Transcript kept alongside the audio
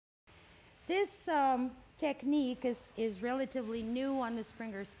this technique is relatively new on the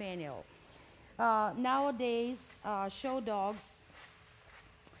Springer Spaniel. Nowadays, show dogs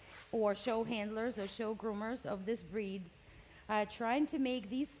or show handlers or show groomers of this breed are trying to make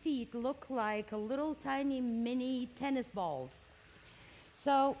these feet look like a little tiny mini tennis balls.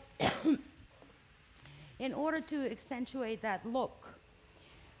 So in order to accentuate that look,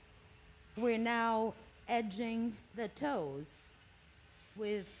 we're now edging the toes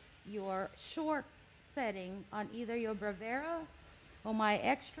with your short setting on either your Bravera or my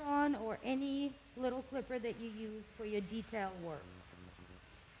Extron or any little clipper that you use for your detail work.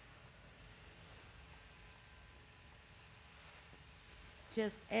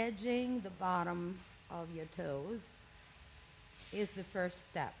 Just edging the bottom of your toes is the first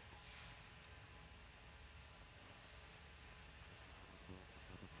step.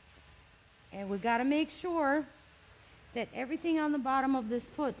 And we got to make sure that everything on the bottom of this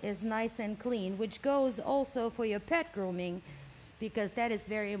foot is nice and clean, which goes also for your pet grooming, because that is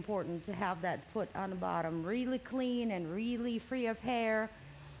very important to have that foot on the bottom really clean and really free of hair,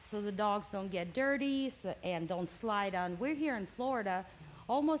 so the dogs don't get dirty and don't slide on. We're here in Florida.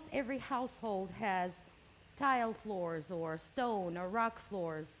 Almost every household has tile floors or stone or rock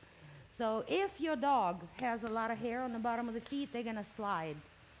floors. So if your dog has a lot of hair on the bottom of the feet, they're going to slide.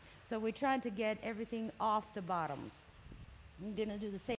 So we're trying to get everything off the bottoms. I'm going to do the same.